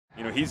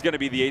you know, he's going to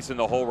be the ace in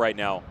the hole right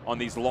now on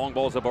these long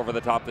balls up over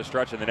the top of the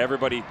stretch, and then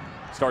everybody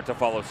start to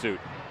follow suit.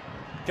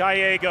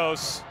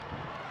 Gallegos,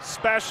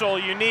 special,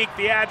 unique,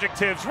 the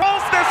adjectives,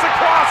 rolls this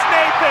across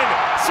Nathan,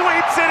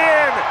 sweeps it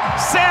in,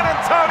 San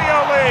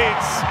Antonio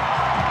leads.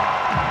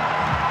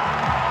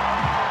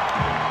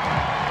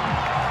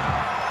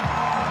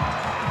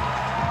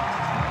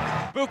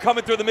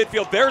 Coming through the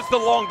midfield, there's the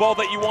long ball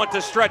that you want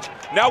to stretch.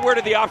 Now where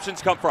do the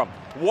options come from?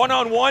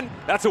 One-on-one,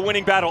 that's a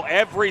winning battle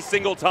every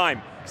single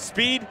time.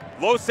 Speed,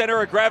 low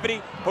center of gravity,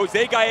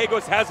 Jose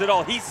Gallegos has it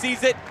all. He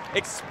sees it,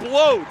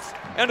 explodes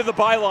under the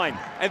byline,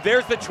 and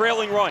there's the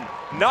trailing run.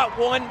 Not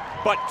one,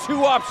 but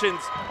two options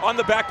on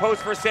the back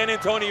post for San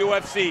Antonio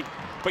FC.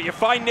 But you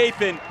find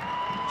Nathan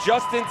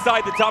just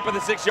inside the top of the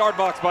 6-yard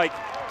box, Mike.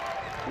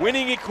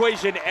 Winning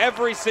equation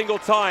every single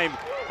time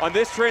on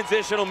this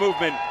transitional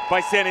movement by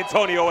San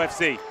Antonio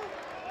FC.